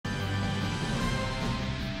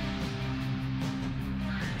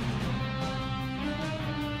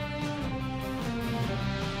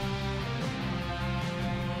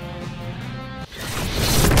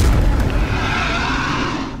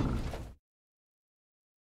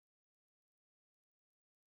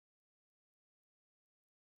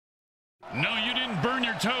No, you didn't burn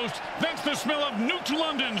your toast. That's the smell of Nuked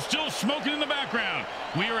London still smoking in the background.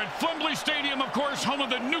 We are at Flumbly Stadium, of course, home of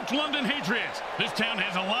the Nuked London Hatriots. This town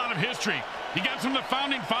has a lot of history. You got some of the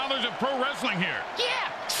founding fathers of pro wrestling here. Yeah,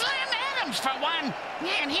 Slam Adams for one.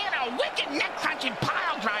 Yeah, and he had a wicked neck-crunching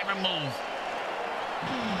pile driver move.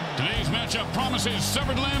 Today's matchup promises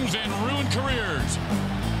severed limbs and ruined careers.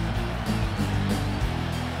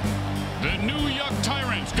 The new Yuck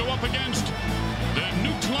Tyrants go up against the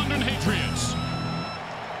Nuked London Hatriots.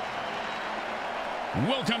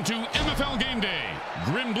 Welcome to MFL Game Day.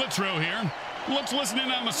 Grim Blitzrow here. Let's listen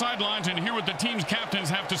in on the sidelines and hear what the team's captains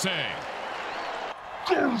have to say.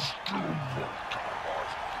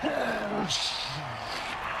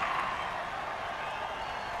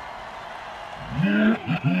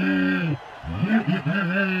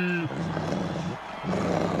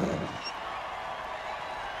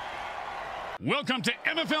 Welcome to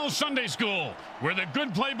MFL Sunday School, where the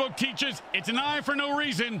good playbook teaches it's an eye for no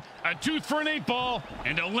reason, a tooth for an 8-ball,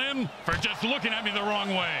 and a limb for just looking at me the wrong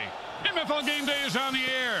way. MFL Game Day is on the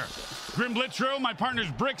air. Grim Blitzrow, my partner's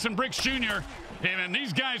Bricks and Bricks Jr. Hey, man,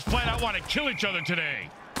 these guys flat out want to kill each other today.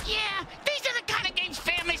 Yeah, these are the kind of games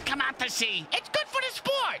families come out to see. It's good for the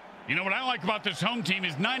sport. You know what I like about this home team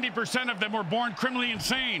is 90% of them were born criminally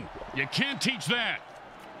insane. You can't teach that.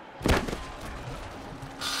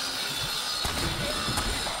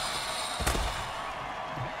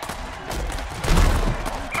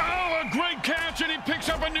 Oh, a great catch, and he picks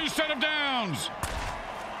up a new set of downs.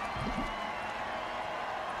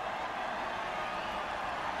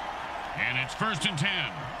 And it's 1st and 10.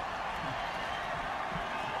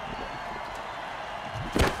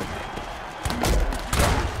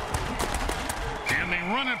 And they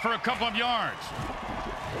run it for a couple of yards.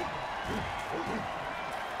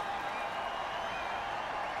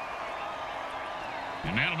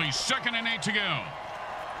 And that'll be 2nd and 8 to go.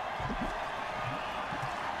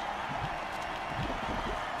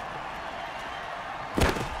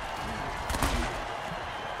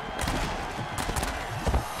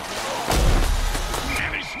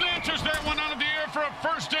 And he snatches that one out of the air for a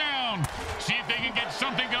 1st down. See if they can get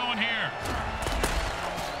something going here.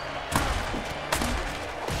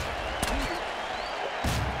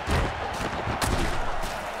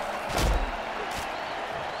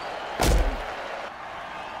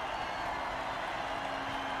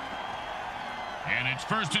 And it's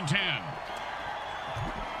 1st and 10.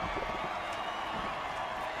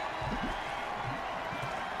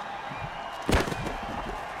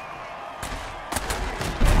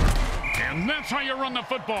 And that's how you run the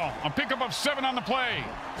football. A pickup of 7 on the play.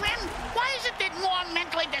 Grim, why is it that more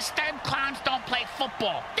mentally disturbed clowns don't play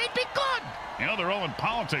football? They'd be good. You know, they're all in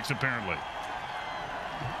politics, apparently.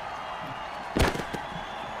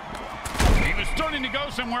 He was starting to go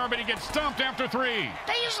somewhere, but he gets stomped after 3.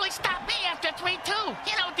 They usually stop me after 3, too.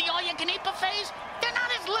 You know, the all-you-can-eat buffets? They're not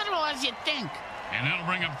as literal as you'd think. And that'll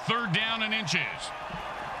bring him 3rd down and inches.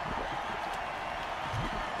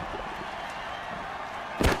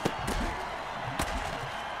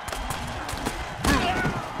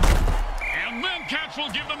 And that catch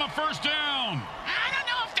will give them a 1st down. I don't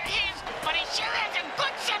know if they're his, but he sure has a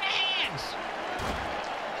good set of hands.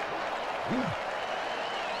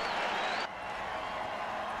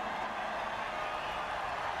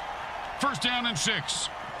 First down and 6.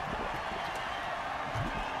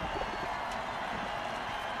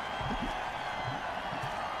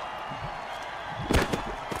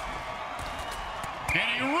 And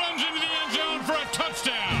he runs into the end zone for a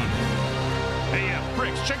touchdown. Hey,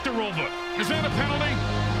 Bricks, check the rule book. Is that a penalty?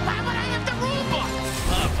 Why would I have the rule book?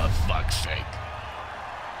 Oh, for fuck's sake.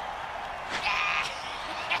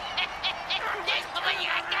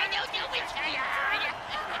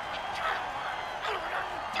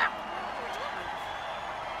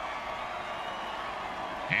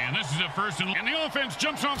 And this is a 1st and the offense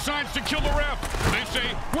jumps off sides to kill the ref. They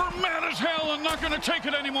say, we're mad as hell and not going to take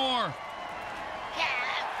it anymore.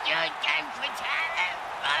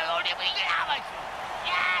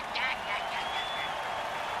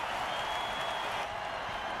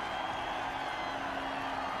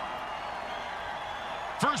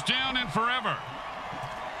 First down and forever.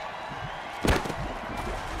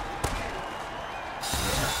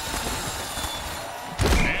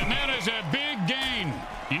 And that is a big gain.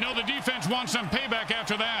 You know the defense wants some payback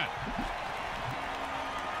after that.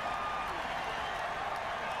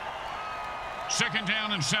 Second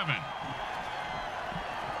down and 7.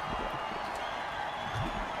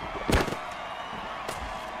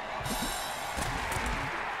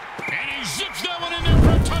 And he zips that one in there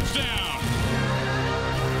for a touchdown.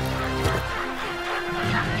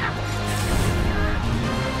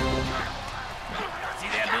 See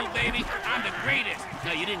that move, baby?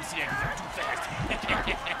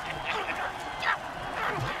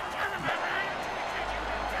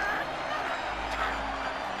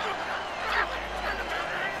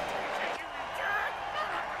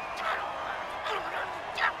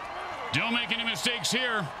 Don't make any mistakes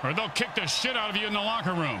here, or they'll kick the shit out of you in the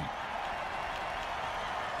locker room.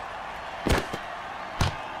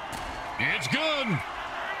 It's good.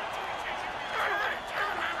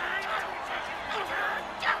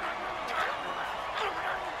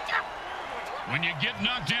 When you get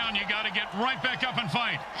knocked down, you got to get right back up and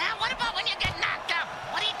fight. What about when you get knocked up?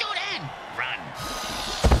 What do you do then? Run.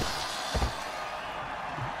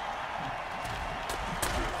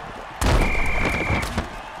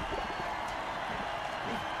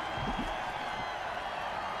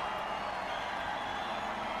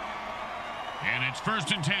 And it's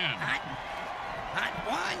 1st and 10. Hot. Hot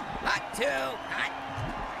 1. Hot 2. Hot.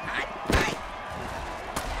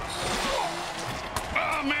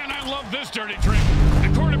 Oh, man, I love this dirty trick.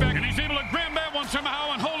 The quarterback, and he's able to grab that one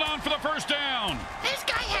somehow and hold on for the first down. This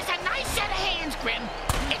guy has a nice set of hands, Grim.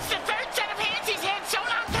 It's the 3rd set of hands he's had sewn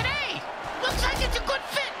on today. Looks like it's a good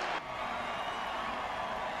fit.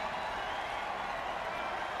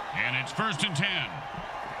 And it's 1st and 10.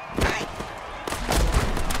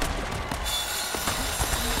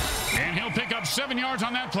 And he'll pick up 7 yards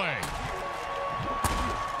on that play.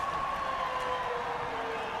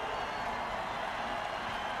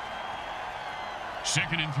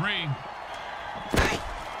 Second and 3.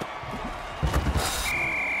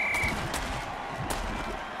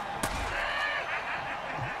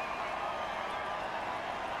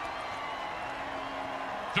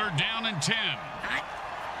 Third down and 10. Hot.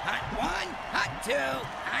 Hot 1. Hot 2.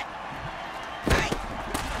 Hot.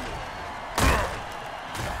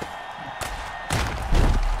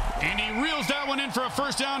 And he reels that one in for a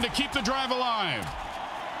first down to keep the drive alive.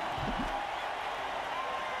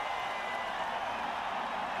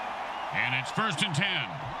 And it's 1st and 10.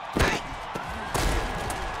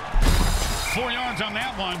 4 yards on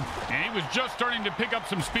that one. And he was just starting to pick up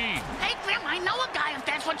some speed. Hey, Grim, I know a guy if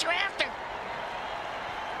that's what you're after.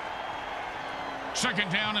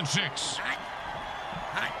 Second down and 6. Hot.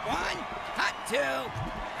 Hot 1. Hot 2.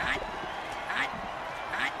 Hot. Hot.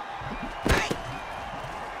 Hot.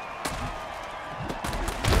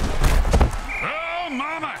 Oh,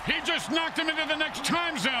 mama! He just knocked him into the next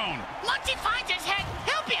time zone. Once he finds his head,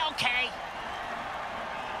 he'll be okay.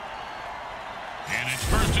 And it's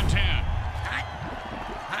 1st and 10. Hot.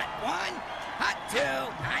 Hot 1. Hot 2.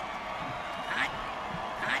 Hot. Hot.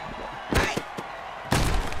 Hot.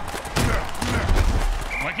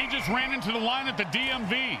 Like he just ran into the line at the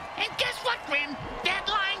DMV. And guess what, Grim? That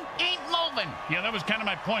line ain't moving. Yeah, that was kind of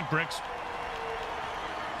my point, Bricks.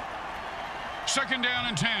 Second down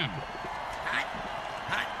and 10. Hot.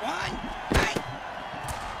 Hot 1. Hot.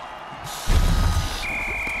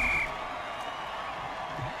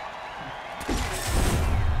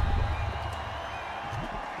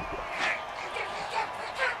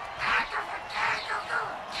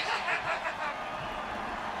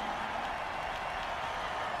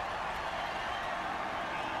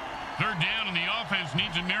 Third down, and the offense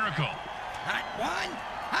needs a miracle. Hot 1.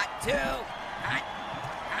 Hot 2. Hot.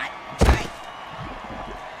 Hot. Hot.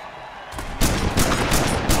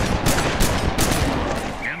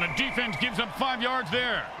 And the defense gives up 5 yards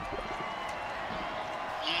there.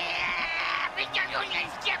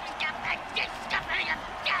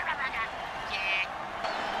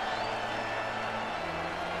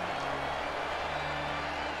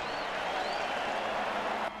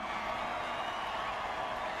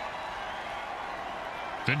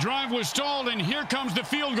 The drive was stalled, and here comes the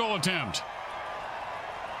field goal attempt.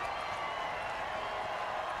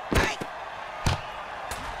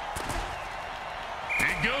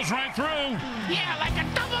 It goes right through. Yeah, like a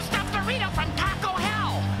double-stuffed burrito from Taco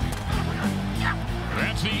Hell.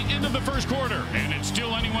 That's the end of the first quarter, and it's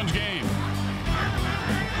still anyone's game.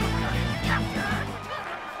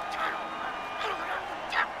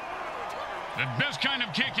 The best kind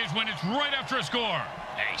of kick is when it's right after a score.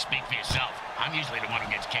 Hey, speak for yourself. I'm usually the one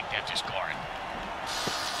who gets kicked after scoring.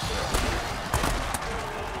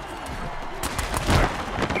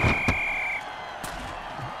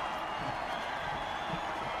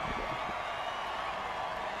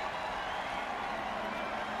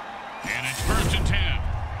 And it's 1st and 10.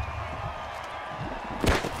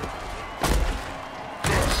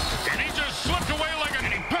 And he just slipped away like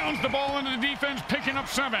and he pounds the ball into the defense, picking up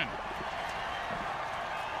 7.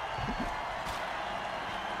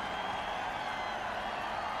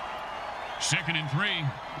 Second and 3.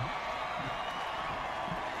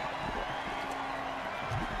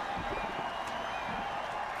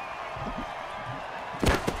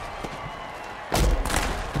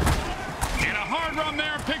 And a hard run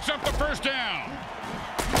there picks up the first down.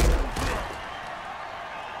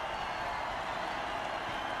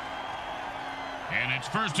 And it's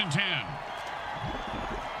 1st and 10.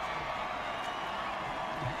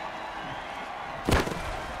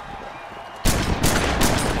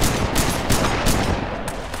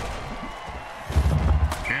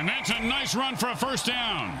 That's a nice run for a first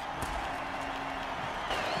down.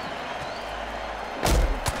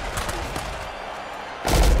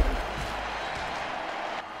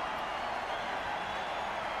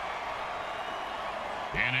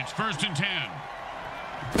 And it's 1st and 10.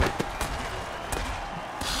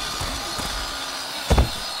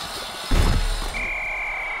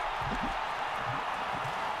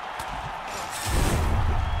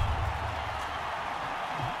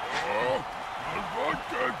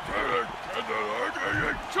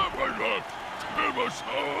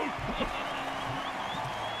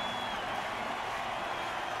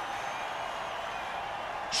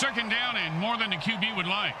 Second down and more than the QB would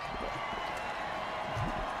like.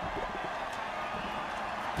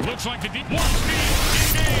 Looks like the deep one speed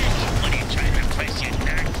engaged. What are you trying to impress your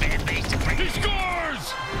nerd fan base to bring? He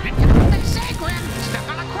scores! They say, Grim, step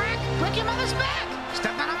on a crack, break your mother's back.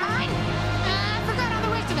 Step on a mine. I forgot how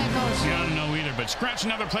the rest of that goes. Yeah, I don't know either, but scratch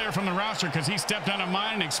another player from the roster because he stepped on a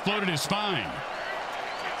mine and exploded his spine.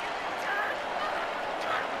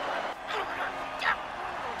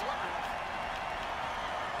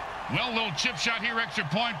 Well, little chip shot here, extra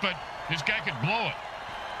point, but this guy could blow it.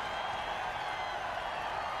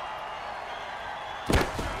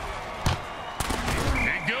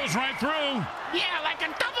 It goes right through. Yeah, like a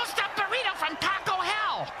double-stuffed burrito from Taco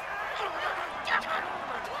Hell.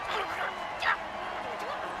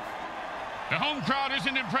 The home crowd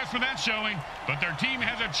isn't impressed with that showing, but their team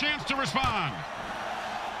has a chance to respond.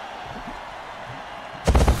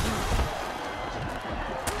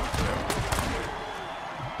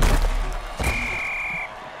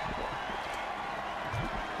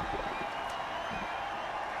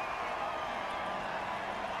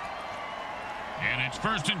 And it's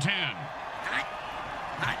 1st and 10. Hot.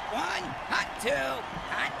 Hot 1. Hot 2.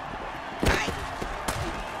 Hot. Hot.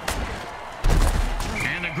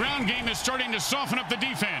 And the ground game is starting to soften up the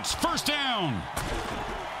defense. First down.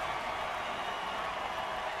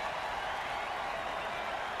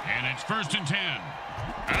 And it's 1st and 10.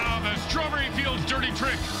 Oh, the strawberry fields dirty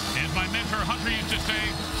trick. As my mentor Hunter used to say,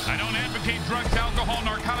 I don't advocate drugs, alcohol,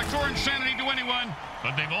 narcotics, or insanity to anyone,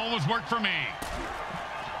 but they've always worked for me.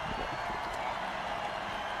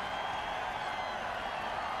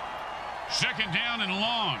 Second down and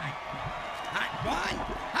long. Hot 1.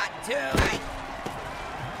 Hot 2. Hot.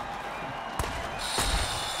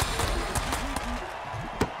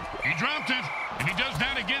 He dropped it. If he does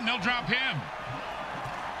that again, they'll drop him.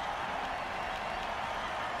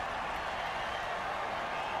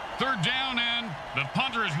 Third down, and the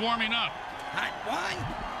punter is warming up. Hot 1.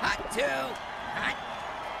 Hot 2. Hot.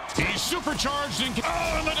 He's supercharged and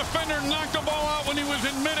the defender knocked the ball out when he was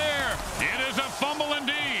in midair. It is a fumble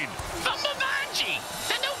indeed. Fumble Manji,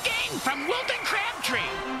 the new game from Wilton Crabtree.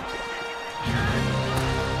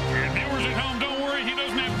 And viewers at home, don't worry, he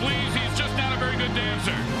doesn't have fleas. He's just not a very good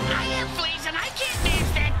dancer. I have fleas and I can't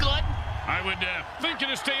dance that good. I would think you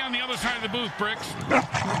to stay on the other side of the booth, Bricks.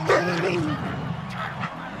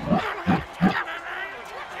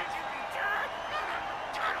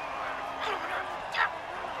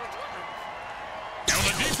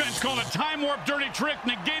 Called a time warp dirty trick,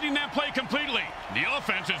 negating that play completely. The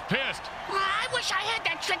offense is pissed. I wish I had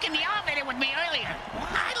that trick in the elevator with me earlier.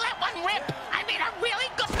 I let one rip. I mean, a really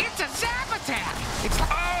good. It's a zap attack. It's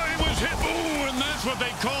like, oh, he was hit. Ooh, and that's what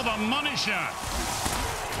they call the money shot.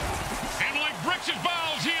 And like Bricks'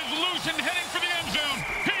 balls, he is loose and heading for the end zone.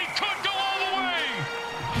 He could go all the way.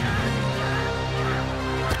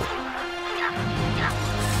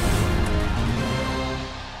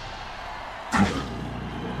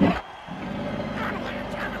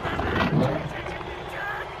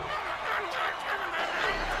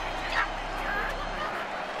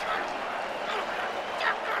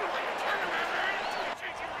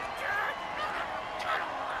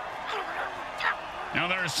 Now,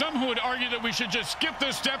 there are some who would argue that we should just skip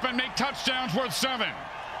this step and make touchdowns worth 7.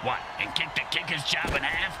 what, and kick the kicker's job in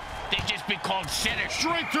half? They'd just be called sinners.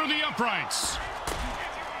 Straight through the uprights.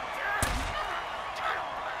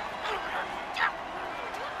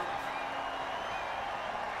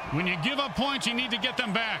 When you give up points, you need to get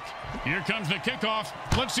them back. Here comes the kickoff.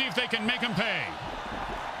 Let's see if they can make them pay.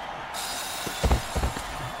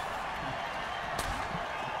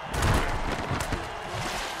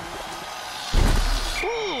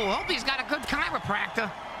 Ooh, hope he's got a good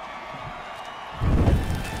chiropractor.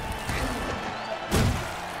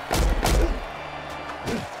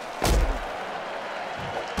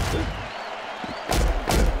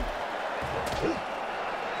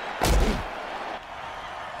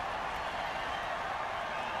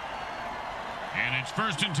 And it's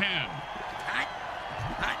 1st and 10.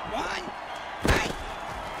 Hot one. Right.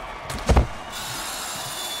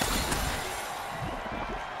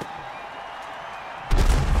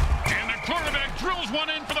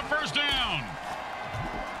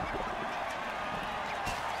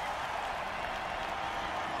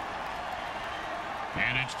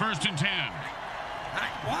 first and 10. Hot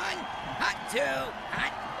one, hot two,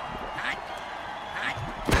 hot, hot, hot,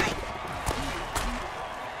 hot.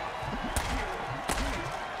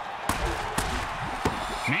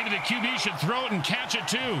 Maybe the QB should throw it and catch it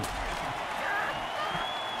too.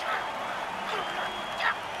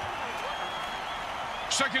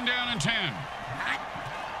 Second down and 10. Hot,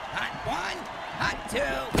 hot one, hot two,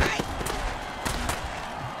 hot.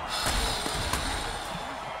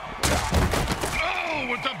 Oh,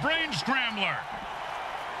 with the brain scrambler.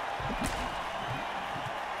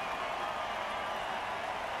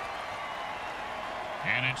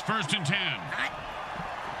 And it's first and 10. Hot,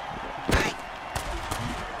 hot.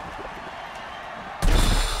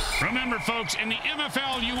 Remember, folks, in the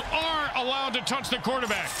MFL, you are allowed to touch the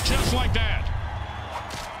quarterback, just like that.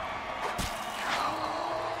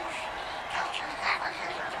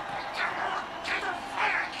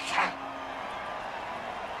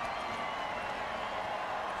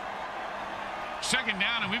 Second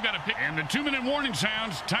down, and we've got to pick. And the 2-minute warning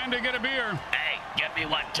sounds. Time to get a beer. Hey, get me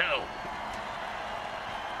one, too.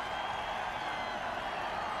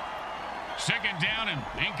 Second down, and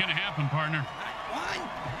ain't going to happen, partner. Hot one,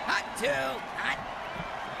 hot two, hot,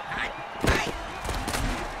 hot, hot.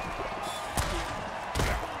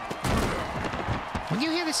 When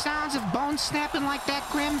you hear the sounds of bones snapping like that,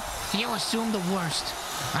 Grim, you assume the worst.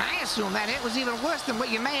 I assume that hit was even worse than what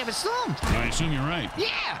you may have assumed. I assume you're right.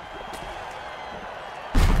 Yeah.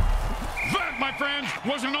 That, my friends,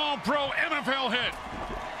 was an all-pro MFL hit.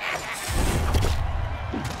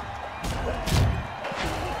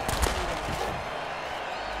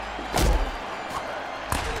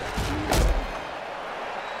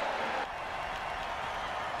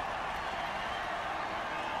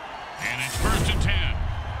 And it's first and 10.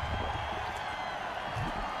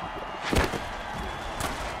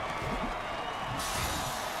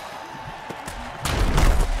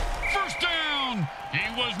 First down. He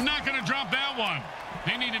was not going to drop that one.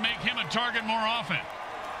 They need to make him a target more often.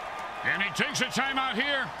 And he takes a timeout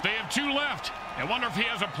here. They have 2 left. I wonder if he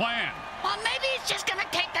has a plan. Well, maybe he's just going to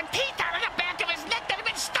take the teeth out of the back of his neck that have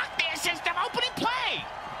been stuck there since the opening play.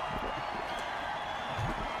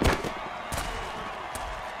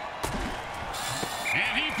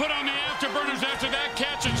 And he put on the afterburners after that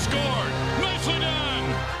catch and scored. Nicely done.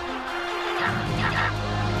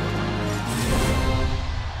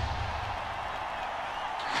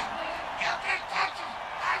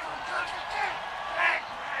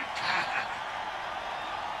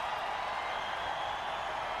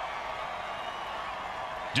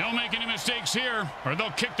 Don't make any mistakes here, or they'll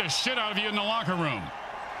kick the shit out of you in the locker room.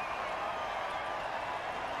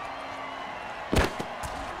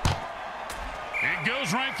 It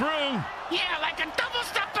goes right through. Yeah, like a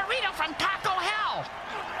double-stuffed burrito from Taco Hell.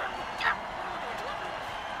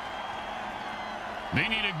 They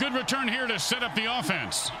need a good return here to set up the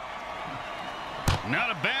offense. Not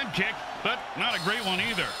a bad kick, but not a great one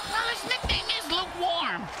either. Well, his nickname is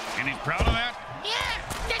Lukewarm. And he's proud of that? Yeah,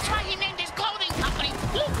 that's why he named his clothing company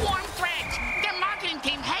Lukewarm Threads. Their marketing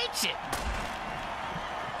team hates it.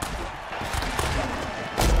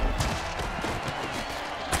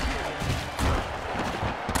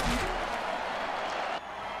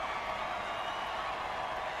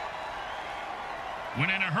 When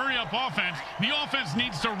in a hurry-up offense, the offense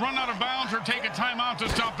needs to run out of bounds or take a timeout to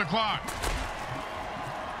stop the clock.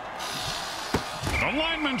 The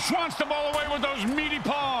lineman swats the ball away with those meaty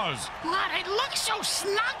paws. God, it looks so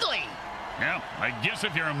snuggly. Yeah, I guess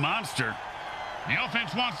if you're a monster. The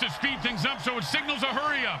offense wants to speed things up, so it signals a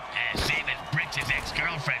hurry-up. Same as Bricks'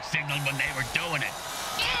 ex-girlfriend signaled when they were doing it.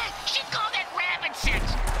 Yeah, she called it rabbit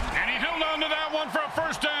sex. And he held on to that one for a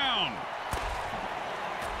first down.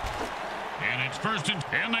 And it's first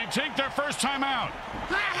and they take their first time out.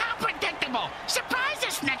 How predictable. Surprise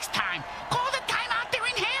us next time. Call the timeout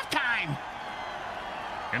during halftime.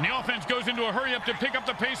 And the offense goes into a hurry-up to pick up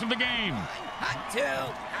the pace of the game. Hot two,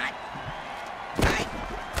 hot, hot.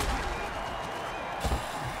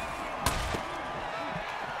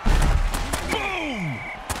 Boom!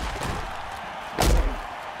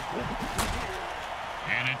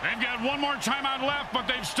 And they've got one more timeout left, but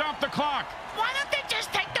they've stopped the clock. Why don't they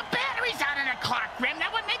just take the batteries out of the clock, Grim?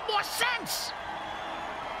 That would make more sense.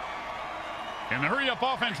 And the hurry-up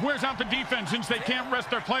offense wears out the defense since they can't rest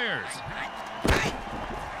their players.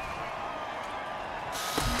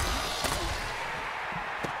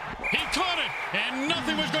 He caught it, and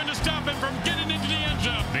nothing was going to stop him from getting into the end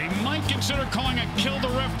zone. They might consider calling a kill the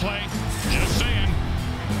ref play. Just saying.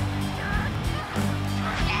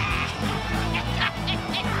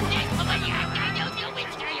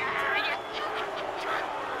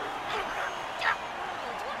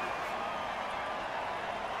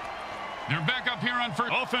 They're back up here on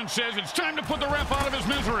first. Offense says it's time to put the ref out of his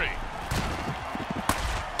misery.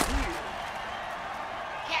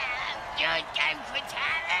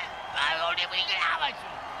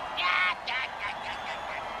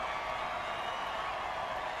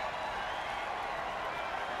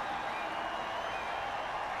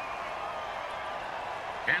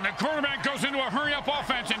 And the quarterback goes into a hurry-up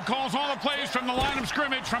offense and calls all the plays from the line of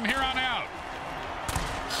scrimmage from here on out.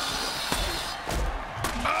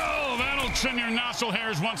 Oh, that'll trim your nostril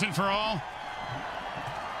hairs once and for all.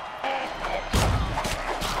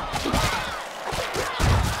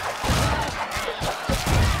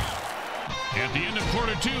 At the end of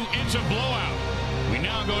quarter two, it's a blowout. We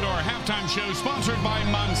now go to our halftime show sponsored by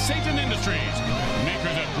Monsatan Industries,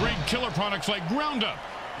 makers of great killer products like Groundup.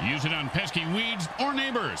 Use it on pesky weeds or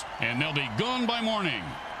neighbors, and they'll be gone by morning.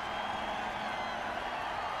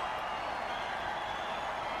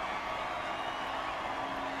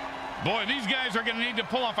 Boy, these guys are going to need to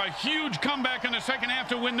pull off a huge comeback in the second half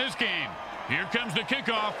to win this game. Here comes the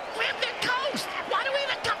kickoff. Grab the coast! Why do we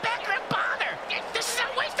even come back here and bother? This is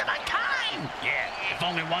a waste of my time! Yeah, if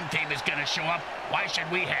only one team is going to show up, why should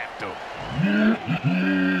we have to?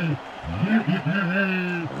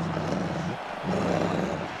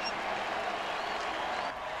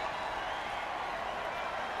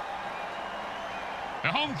 The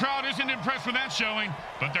home crowd isn't impressed with that showing,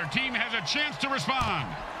 but their team has a chance to respond.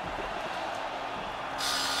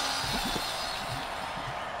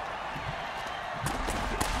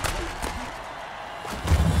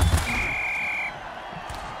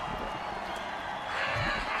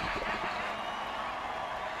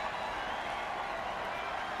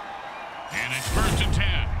 And it's 1st and 10.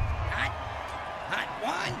 Hot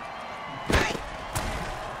one. Hot.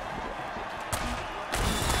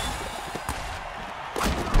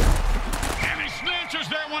 And he snatches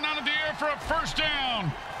that one out of the air for a first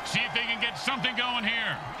down. See if they can get something going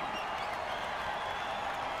here.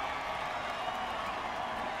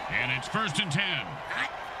 And it's 1st and 10.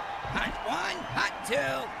 Hot one. Hot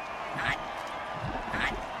two. Hot.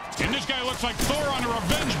 And this guy looks like Thor on a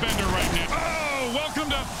revenge bender right now. Oh, welcome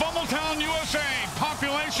to Fumbletown, USA.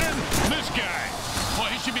 Population, this guy. Well,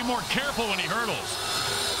 he should be more careful when he hurdles.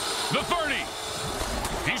 The 30.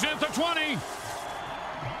 He's at the 20.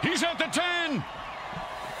 He's at the 10.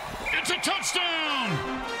 It's a touchdown.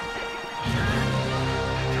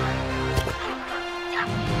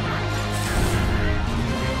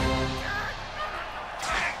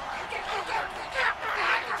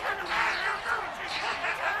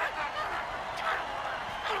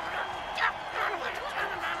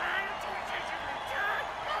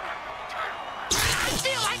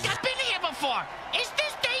 Is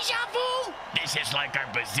this deja vu? This is like our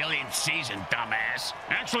bazillionth season, dumbass.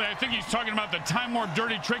 Actually, I think he's talking about the time more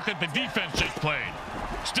dirty trick that the defense just played.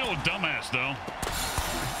 Still a dumbass, though.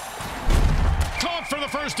 Caught for the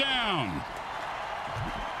first down.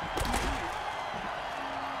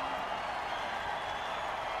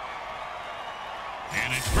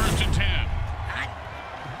 And it's 1st and 10.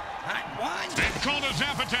 Hot one. They've called a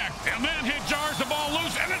zap attack. A man hit jars the ball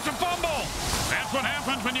loose, and it's a fumble. That's what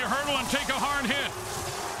happens when you hurdle and take a hard hit.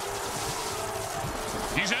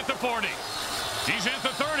 He's at the 40. He's at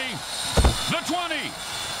the 30. The 20.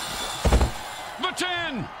 The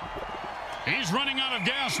 10. He's running out of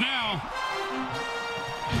gas now.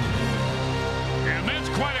 And that's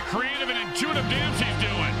quite a creative and intuitive dance he's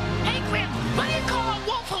doing. Hey, Grim, what do you call a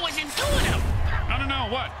wolf who is intuitive? I don't know,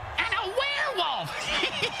 what? And a werewolf.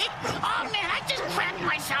 Oh, man, I just cracked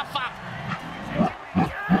myself up.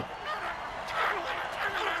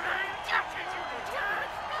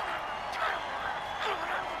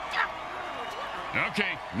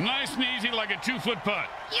 Okay, nice and easy like a 2-foot putt.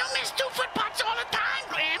 You miss 2-foot putts all the time,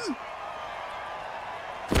 Grim.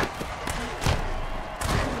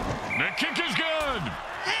 The kick is good.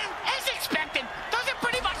 As expected, those are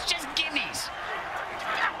pretty much just gimmies.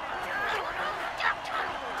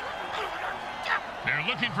 They're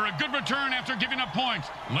looking for a good return after giving up points.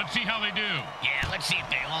 Let's see how they do. Yeah, let's see if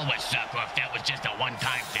they always suck or if that was just a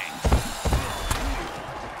one-time thing.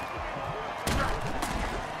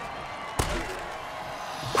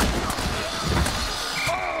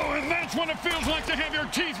 Oh, and that's when it feels like to have your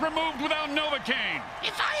teeth removed without Novocaine.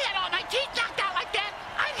 If I had all my teeth knocked out like that,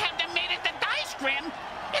 I'd have them made at the dice, Grim.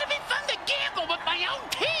 It'd be fun to gamble with my own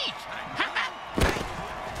teeth.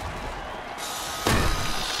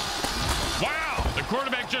 Wow, the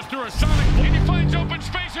quarterback just threw a sonic blow, and he finds open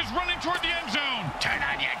spaces running toward the end zone. Turn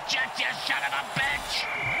on your jets, you son of a bitch!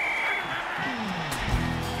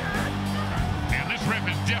 And this ref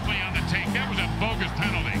is definitely on the take. That was a bogus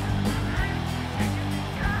penalty.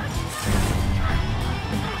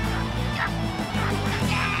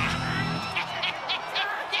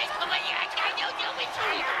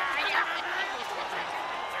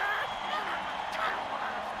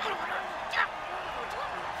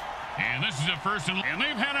 person, and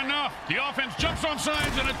they've had enough. The offense jumps on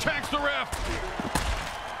sides and attacks the ref.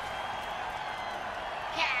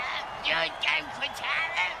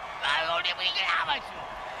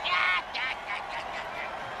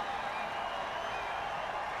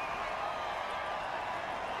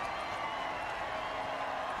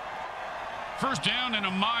 First down and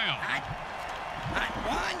a mile. Hot. Hot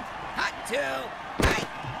one. Hot two. Hot.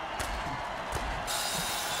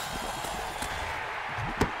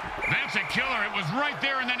 That's a killer. It was right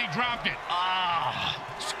there, and then he dropped it. Ah,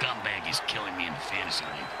 scumbag is killing me in the fantasy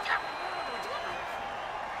league.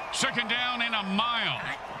 Second down and a mile.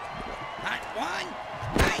 Hot. Hot one.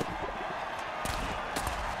 Hot.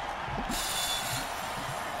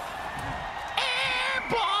 Air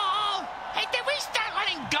ball! Hey, did we start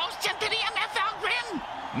letting ghosts into the MFL, Grim?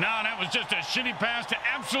 No, that was just a shitty pass to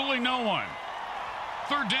absolutely no one.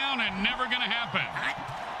 Third down and never going to happen. Hot.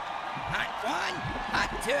 Hot one.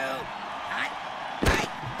 Hot two. Hot. Hot.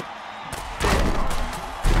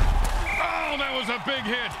 Oh, that was a big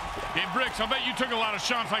hit. Hey, Bricks, I bet you took a lot of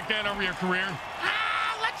shots like that over your career.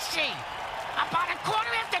 Let's see. About a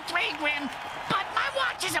quarter after 3, Grim, but my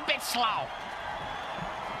watch is a bit slow.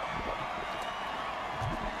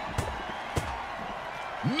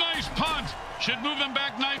 Nice punt. Should move them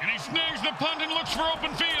back nice. And he snags the punt and looks for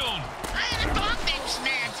open field. I had a dog named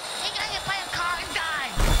Snags. He got hit by a car and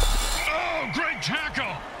died. Oh, great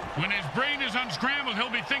tackle. When his brain is unscrambled,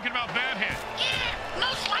 he'll be thinking about that hit. Yeah,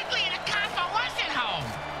 most likely in a convalescent home.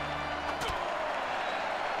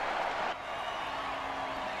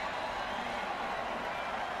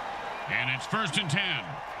 And it's 1st and 10.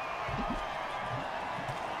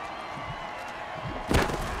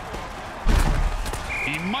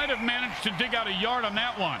 He might have managed to dig out a yard on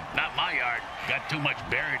that one. Not my yard. Got too much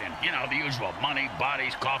buried in, you know, the usual money,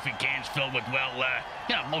 bodies, coffee cans filled with, well,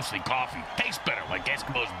 mostly coffee. Tastes better, like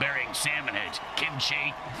Eskimos burying salmon heads.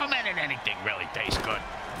 Kimchi, fermented anything really tastes good.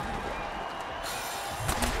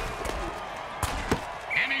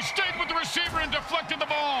 And he stayed with the receiver and deflected the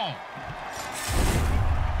ball.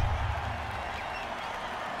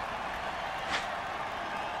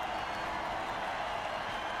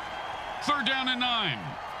 Third down and 9.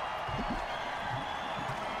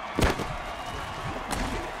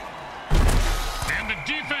 And the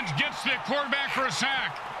defense gets the quarterback for a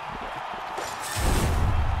sack.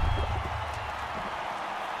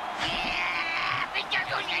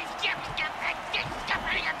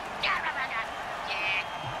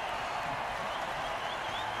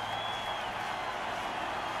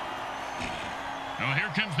 Well, here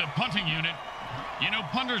comes the punting unit. You know,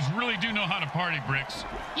 punters really do know how to party, Bricks.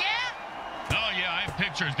 Yeah? Oh, yeah, I have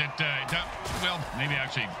pictures that, well, maybe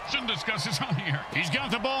actually shouldn't discuss this on here. He's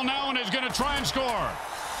got the ball now and is going to try and score.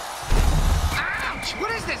 Ouch!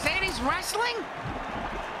 What is this, 80s wrestling?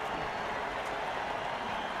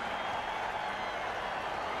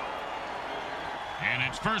 And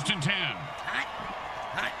it's 1st and 10. Hot.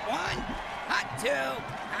 Hot one. Hot two.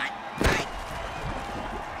 Hot. Hot.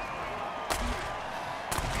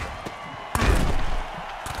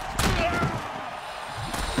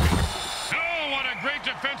 Great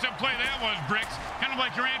defensive play that was, Bricks. Kind of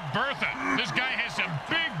like your Aunt Bertha. This guy has some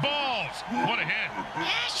big balls. What a hit.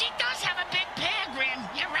 Yeah, she does have a big pair, Grim.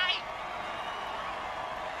 You're right.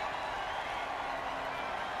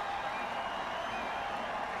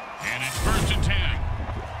 And it's 1st and 10.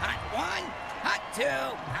 Hot one. Hot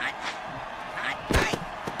two. Hot. Hot. Hot.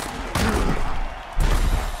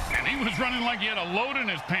 And he was running like he had a load in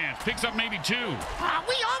his pants. Picks up maybe 2.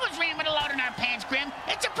 We always ran with a load in our pants, Grim.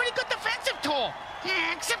 It's a pretty good defensive tool.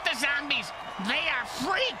 Yeah, except the zombies. They are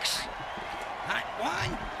freaks. Hot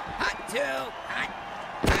one. Hot two. Hot.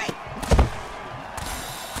 Hot.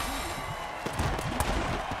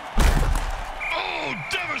 Oh,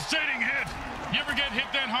 devastating hit. You ever get hit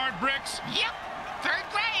that hard, Bricks? Yep. 3rd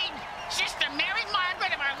grade. Sister Mary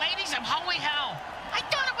Margaret of Our Ladies of Holy Hell. I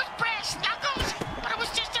thought it was brass knuckles, but it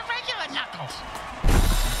was just a regular knuckles.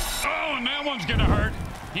 Oh, and that one's going to hurt.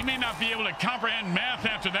 He may not be able to comprehend math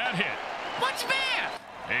after that hit. What's math?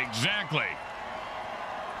 Exactly.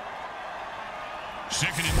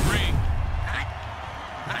 2nd and 3. Hot.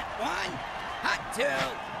 Hot one. Hot two.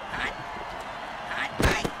 Hot. Hot.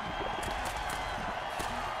 Hot.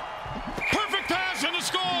 Perfect pass and a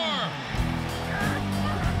score.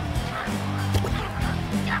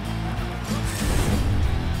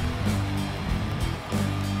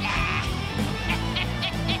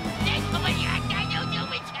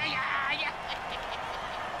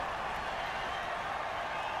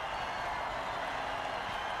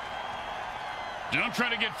 Don't try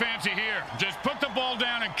to get fancy here. Just put the ball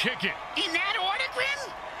down and kick it. In that order,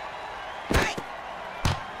 Grim? Hot.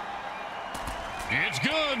 It's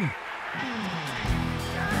good.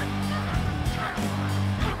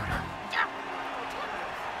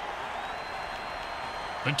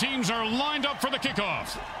 The teams are lined up for the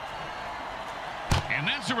kickoff. And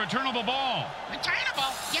that's a returnable ball.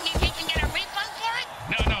 Returnable? You mean he can get a refund for it?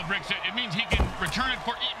 No, Bricks. It means he can return it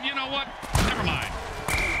for... You know what? Never mind.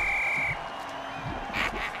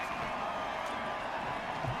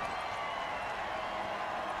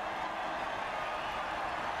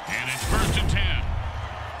 And it's 1st and 10.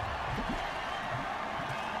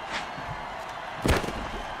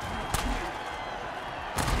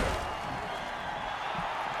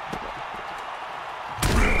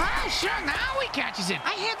 Sure, now he catches it.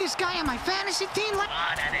 I had this guy on my fantasy team. Oh,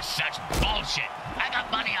 that is such bullshit. I got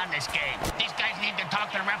money on this game. These guys need to talk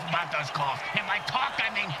to the ref about those calls. And by talk, I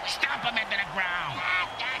mean stomp them into the ground.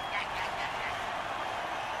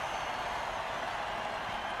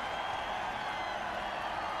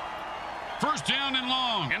 First down and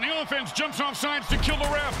long. And the offense jumps off sides to kill the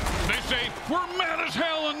ref. They say, we're mad as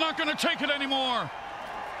hell and not going to take it anymore.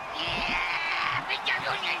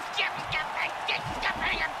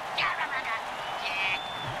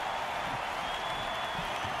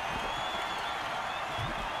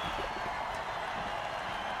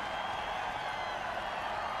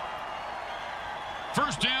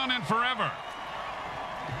 First down and forever.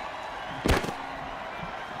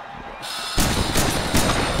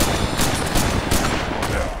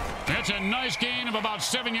 That's a nice gain of about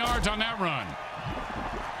 7 yards on that run.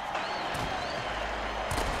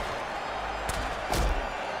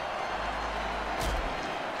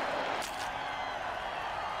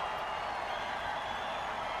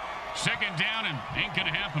 Second down and ain't gonna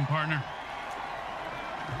happen, partner.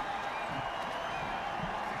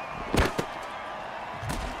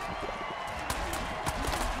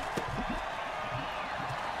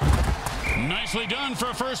 Nicely done for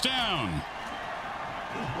a first down.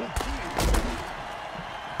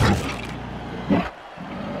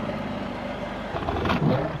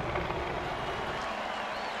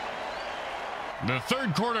 The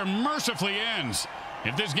third quarter mercifully ends.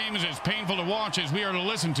 If this game is as painful to watch as we are to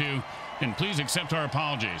listen to, then please accept our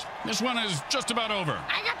apologies. This one is just about over.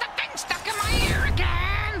 I got the thing stuck in my ear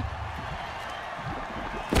again.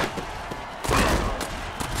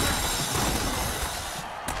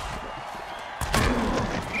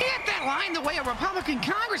 Hit that line the way a Republican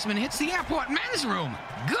congressman hits the airport men's room.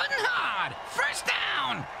 Good and hard. First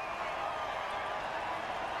down.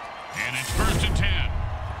 And it's 1st and 10.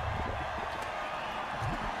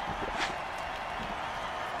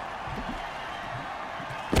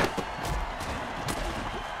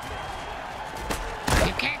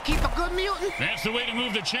 Mutant. That's the way to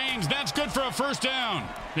move the chains. That's good for a first down.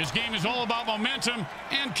 This game is all about momentum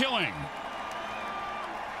and killing.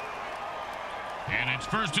 And it's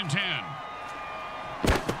 1st and 10.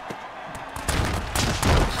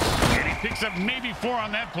 And he picks up maybe 4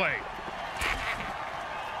 on that play.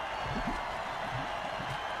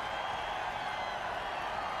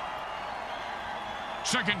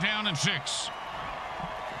 Second down and 6.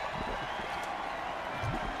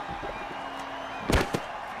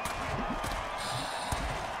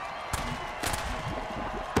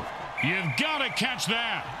 You've got to catch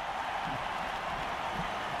that.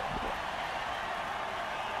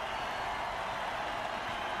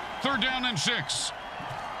 Third down and 6.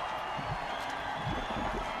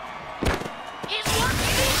 He's working.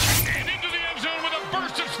 And into the end zone with a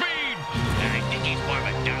burst of speed. I think he's more of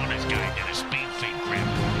a downers guy than a speed feed grip.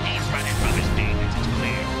 He's running from his demons, it's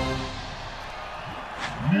clear.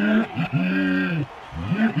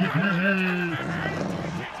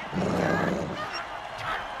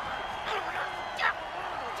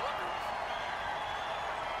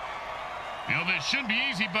 You know, this should be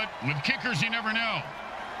easy, but with kickers, you never know.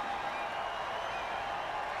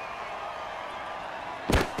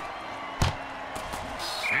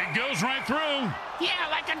 It goes right through. Yeah,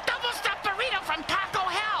 like a double-stuffed burrito from Taco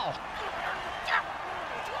Hell.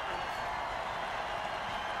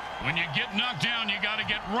 When you get knocked down, you got to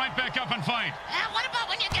get right back up and fight. What about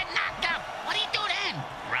when you get knocked up? What do you do then?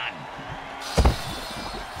 Run.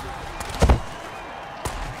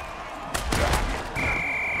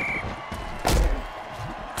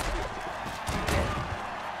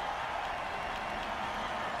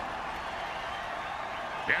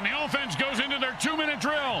 And the offense goes into their 2-minute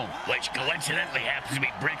drill. Which coincidentally happens to be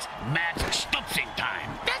Brick's match stupsing time.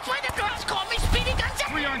 That's why the girls call me Speedy Gonzales.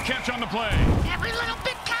 3-yard catch on the play. Every little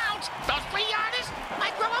bit counts. Those 3-yarders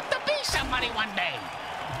might grow up to be somebody one day.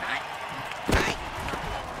 Hot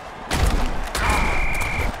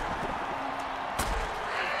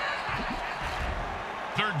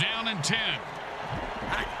 3rd down and 10.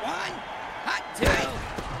 Hot 1, hot 2,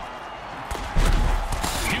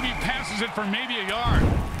 passes it for maybe a yard.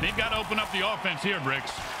 They've got to open up the offense here,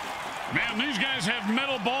 Bricks. Man, these guys have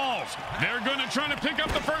metal balls. They're going to try to pick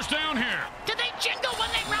up the first down here. Do they jingle when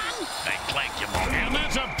they run? They clank you, And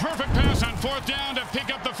that's a perfect pass on fourth down to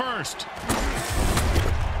pick up the first.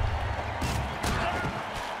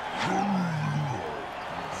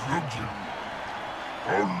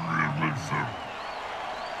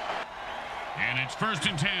 And it's 1st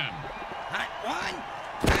and 10. Hot one.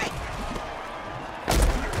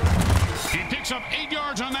 He picks up 8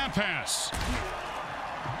 yards on that pass.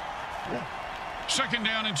 2nd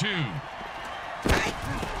down and 2.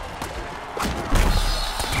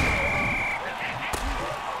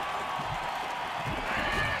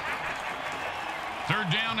 Third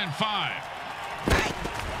down and 5.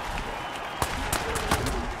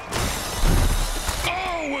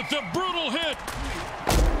 Oh, with the brutal hit.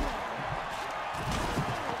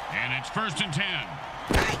 And it's 1st and 10.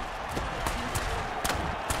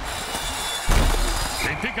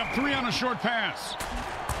 They pick up 3 on a short pass.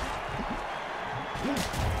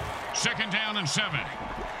 2nd down and 7.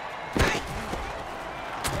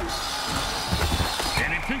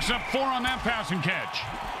 And he picks up 4 on that passing catch.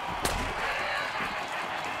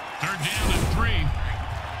 3rd down and 3.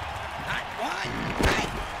 Hot one.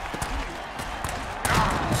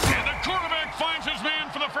 And the quarterback finds his man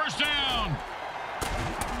for the first down.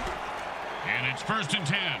 And it's 1st and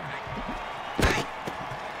 10.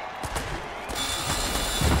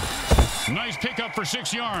 Nice pickup for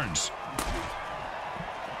 6 yards.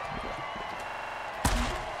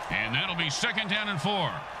 And that'll be 2nd down and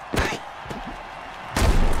 4.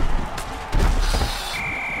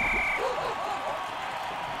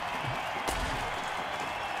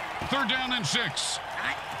 Third down and 6.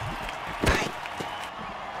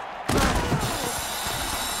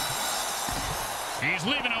 He's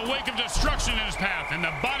leaving a wake of destruction in his path, and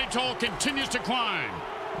the body toll continues to climb.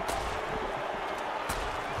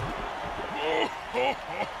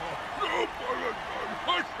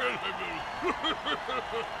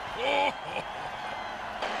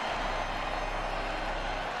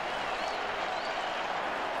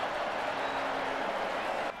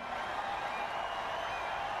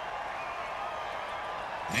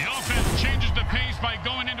 The offense changes the pace by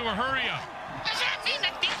going into a hurry-up. Does that mean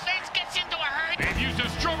the defense gets into a hurry? They've used a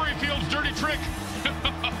Strawberry Fields dirty trick.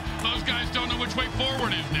 Those guys don't know which way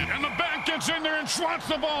forward is, Nick. And the back gets in there and swats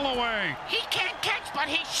the ball away. He can't catch, but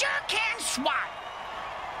he sure can swat.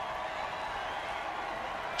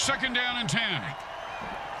 2nd down and 10.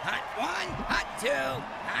 Hot one. Hot two.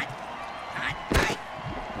 Hot.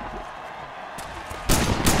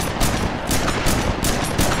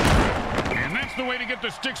 And that's the way to get the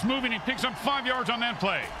sticks moving. He picks up 5 yards on that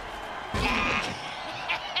play.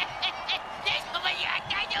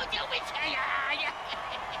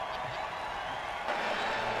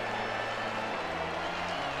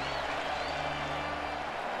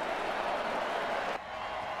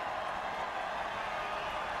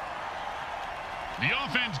 The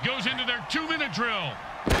offense goes into their 2-minute drill.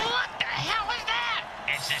 What the hell is that?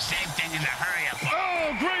 It's the same thing in the hurry-up.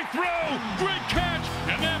 Oh, great throw, great catch,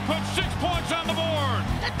 and that puts 6 points on the board.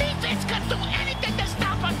 The defense could do anything to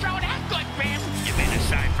stop a throw that good, Bim. You mean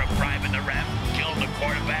aside from priming the ref, killing the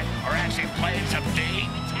quarterback, or actually playing some D?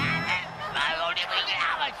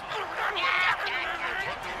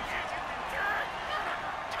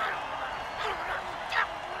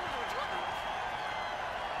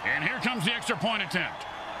 And here comes the extra point attempt.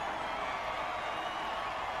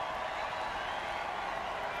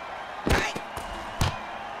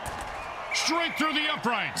 Straight through the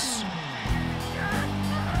uprights.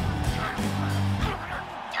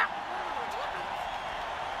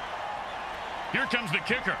 Here comes the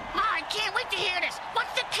kicker. Oh, I can't wait to hear this.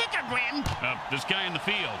 What's the kicker, Grim? This guy in the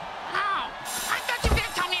field. Oh, I thought you were going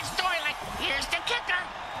to tell me a story like, here's the kicker.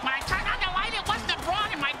 When I turned on the light, it wasn't a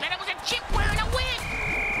broad in my bed. It was a chip wearing a wig.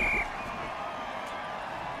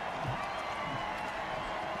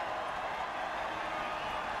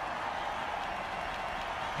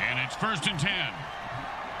 And it's 1st and 10.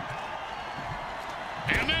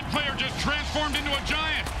 And that player just transformed into a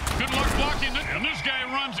giant. Good luck blocking this. And this guy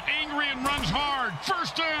runs angry and runs hard.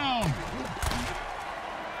 First down.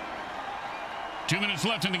 2 minutes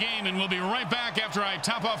left in the game, and we'll be right back after I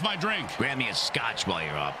top off my drink. Grab me a scotch while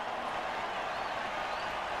you're up.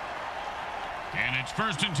 And it's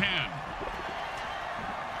 1st and 10.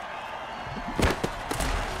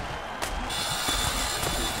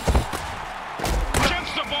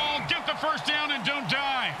 Gets the ball, get the first down, and don't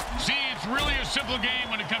die. See, it's really a simple game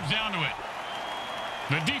when it comes down to it.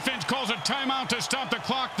 The defense calls a timeout to stop the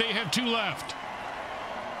clock. They have 2 left.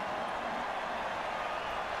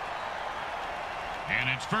 And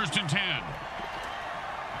it's 1st and 10.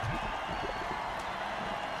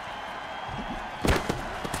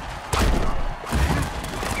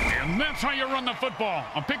 And that's how you run the football.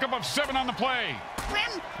 A pickup of 7 on the play.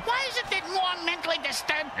 Grim, why isn't it more mentally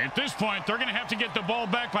disturbed? At this point, they're going to have to get the ball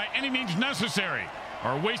back by any means necessary,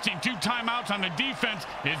 or wasting 2 timeouts on the defense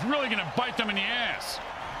is really going to bite them in the ass.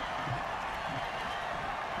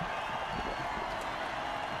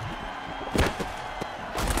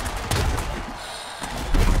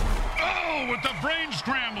 Oh, with the brain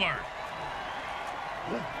scrambler.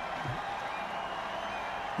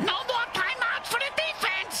 No more timeouts for the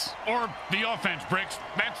defense. Or the offense, Bricks.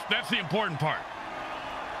 That's the important part.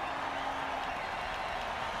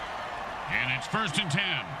 And it's 1st and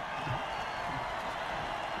 10.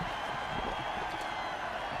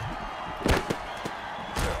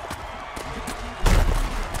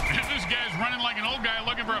 This guy's running like an old guy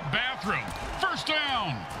looking for a bathroom. 1st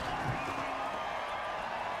down.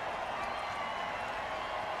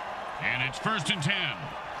 And it's 1st and 10.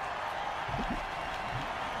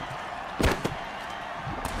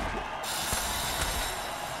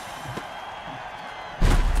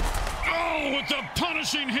 Oh, with the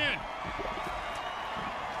punishing hit.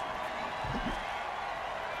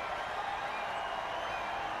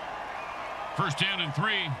 First down and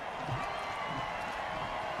 3.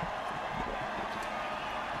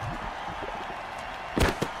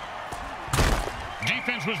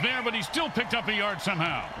 Defense was there, but he still picked up a yard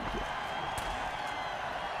somehow.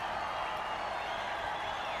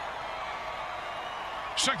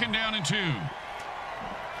 Second down and 2.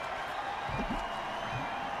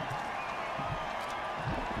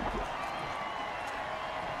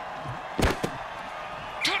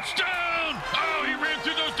 Touchdown! Oh, he ran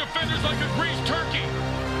through those defenders like a greased turkey.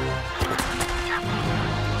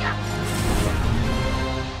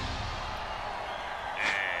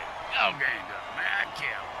 Okay, good. Man,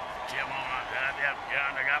 kill.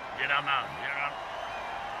 Get on now.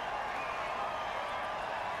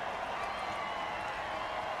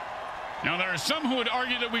 Now, there are some who would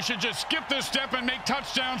argue that we should just skip this step and make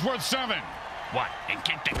touchdowns worth 7. What, and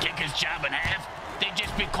kick the kicker's job in half? They'd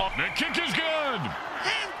just be called... The kick is good.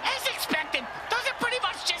 As expected, those are pretty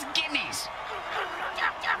much just gimmies.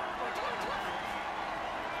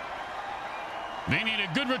 They need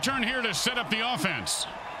a good return here to set up the offense.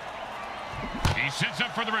 He sets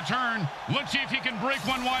up for the return. Let's see if he can break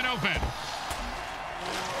one wide open.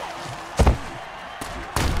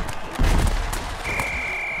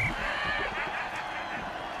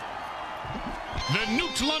 The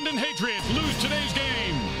Nuked London Hatriots lose today's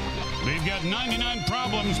game. They've got 99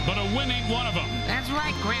 problems, but a win ain't one of them. That's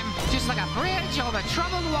right, Grim. Just like a bridge over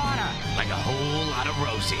troubled water. Like a whole lot of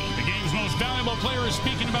Rosie. The game's most valuable player is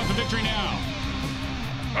speaking about the victory now.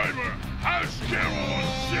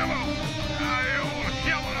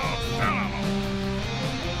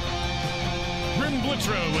 Grim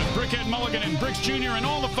Blitzrow with Brickhead Mulligan and Bricks Jr. and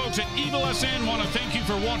all the folks at Evil SN want to thank you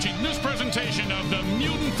for watching this presentation of the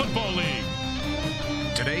Mutant Football League.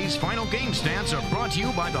 Today's final game stats are brought to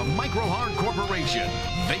you by the Micro Hard Corporation.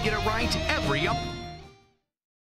 They get it right every up.